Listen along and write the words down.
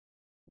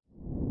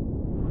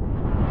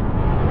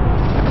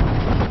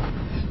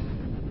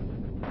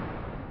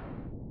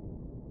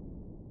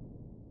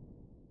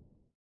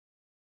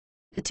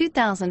the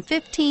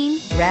 2015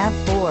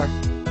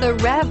 RAV4. The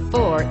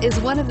RAV4 is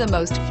one of the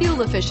most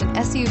fuel-efficient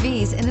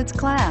SUVs in its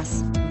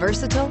class.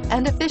 Versatile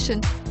and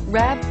efficient,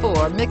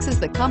 RAV4 mixes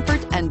the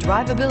comfort and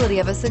drivability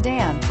of a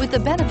sedan with the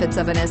benefits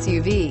of an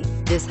SUV.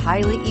 This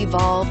highly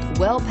evolved,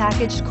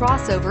 well-packaged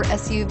crossover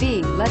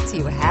SUV lets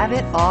you have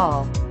it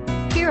all.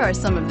 Here are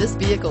some of this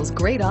vehicle's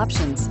great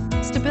options: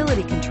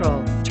 stability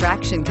control,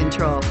 traction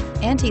control,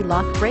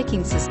 anti-lock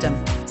braking system,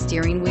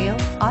 steering wheel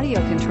audio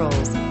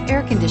controls,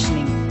 air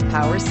conditioning,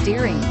 power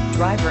steering,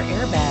 driver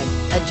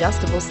airbag,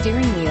 adjustable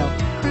steering wheel,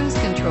 cruise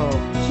control,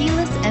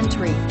 keyless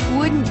entry.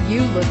 Wouldn't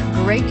you look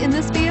great in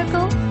this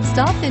vehicle?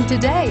 Stop in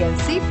today and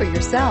see for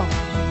yourself.